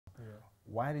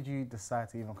Why did you decide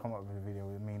to even come up with a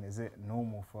video? I mean, is it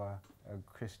normal for a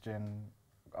Christian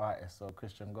artist or a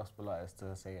Christian gospel artist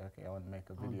to say, okay, I want to make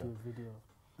a video? I'll do a video.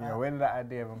 You know, where did that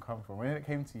idea even come from? When it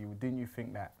came to you, didn't you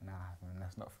think that, nah, man,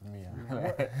 that's not for me?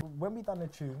 When we done the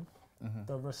tune,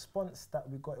 the response that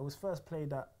we got, it was first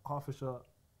played at Hertfordshire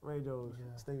radio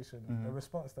station. The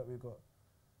response that we got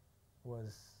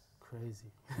was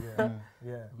crazy.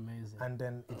 Yeah, amazing. And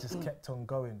then it just kept on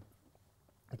going.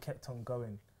 It kept on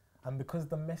going, and because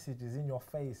the message is in your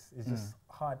face, it's just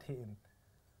hard hitting.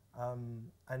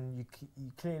 And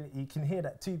you can hear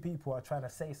that two people are trying to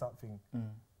say something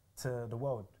to the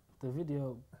world. The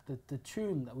video, the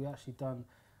tune that we actually done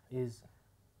is,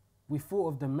 we thought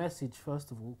of the message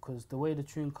first of all, because the way the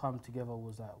tune come together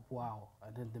was like, wow.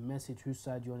 And then the message, whose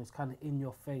side you're on, is kind of in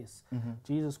your face.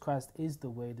 Jesus Christ is the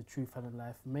way, the truth, and the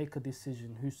life. Make a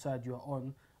decision whose side you're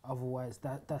on, otherwise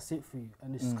that's it for you.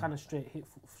 And it's kind of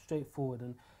straightforward.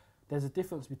 And there's a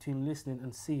difference between listening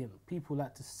and seeing. People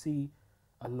like to see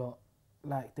a lot.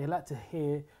 Like, they like to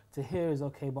hear is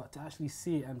okay, but to actually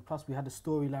see it, and plus we had a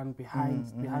storyline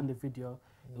behind the video,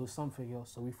 it was something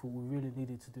else. So we thought we really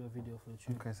needed to do a video for the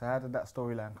tune. Okay, so how did that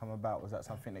storyline come about? Was that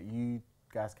something that you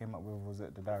guys came up with, or was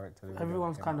it the director?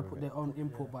 Everyone's kind of put their own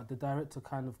input, but the director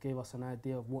kind of gave us an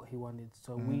idea of what he wanted.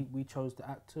 So we chose the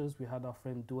actors. We had our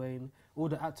friend Dwayne. All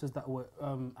the actors that were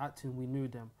acting, we knew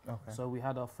them. Okay. So we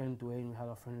had our friend Dwayne, we had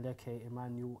our friend Leke,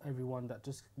 Emmanuel, everyone that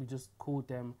we just called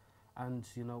them. And,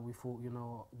 you know, we thought, you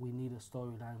know, we need a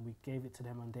storyline. We gave it to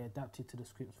them and they adapted to the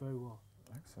scripts very well.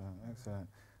 Excellent, excellent.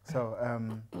 So,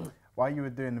 while you were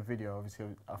doing the video, obviously,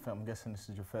 I'm guessing this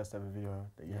is your first ever video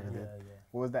that you ever did. Yeah.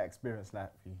 What was that experience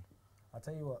like for you? I'll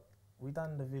tell you what, we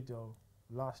done the video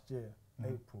last year,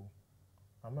 April.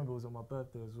 I remember it was on my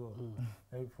birthday as well,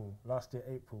 April, last year,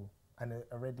 April. And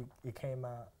it came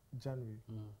out January.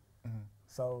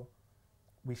 So,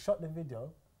 we shot the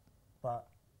video, but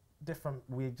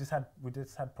we just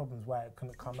had problems why it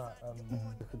couldn't come out.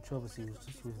 The controversy was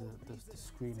just with the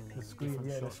screening. The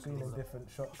screening, different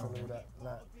shots and all that.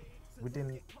 Like, we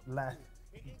didn't like.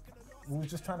 We were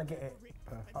just trying to get it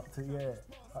up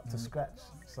to scratch.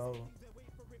 So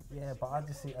yeah, but I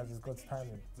just see it as God's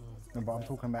timing. No, but I'm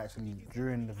talking about actually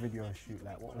during the video shoot.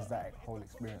 Like, what was that whole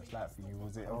experience like for you?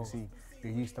 Was it obviously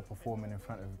you're used to performing in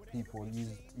front of people,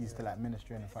 used to like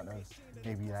ministering in front of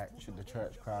maybe like the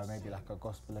church crowd, maybe like a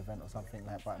gospel event or something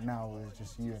like. But now it's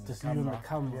just you and the camera. You and the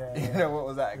camera. You know, what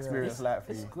was that experience like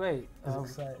for you? It's great. It's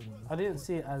exciting. I didn't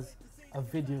see it as a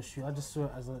video shoot. I just saw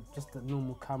it as just a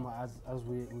normal camera, as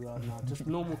we are now. Just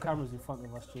normal cameras in front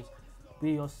of us. Just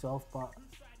be yourself, but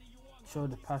show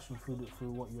the passion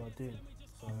through what you are doing.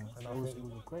 So and it was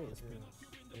a great experience.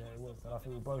 Yeah, it was. And I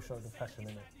think we both showed the passion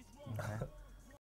in it. Okay.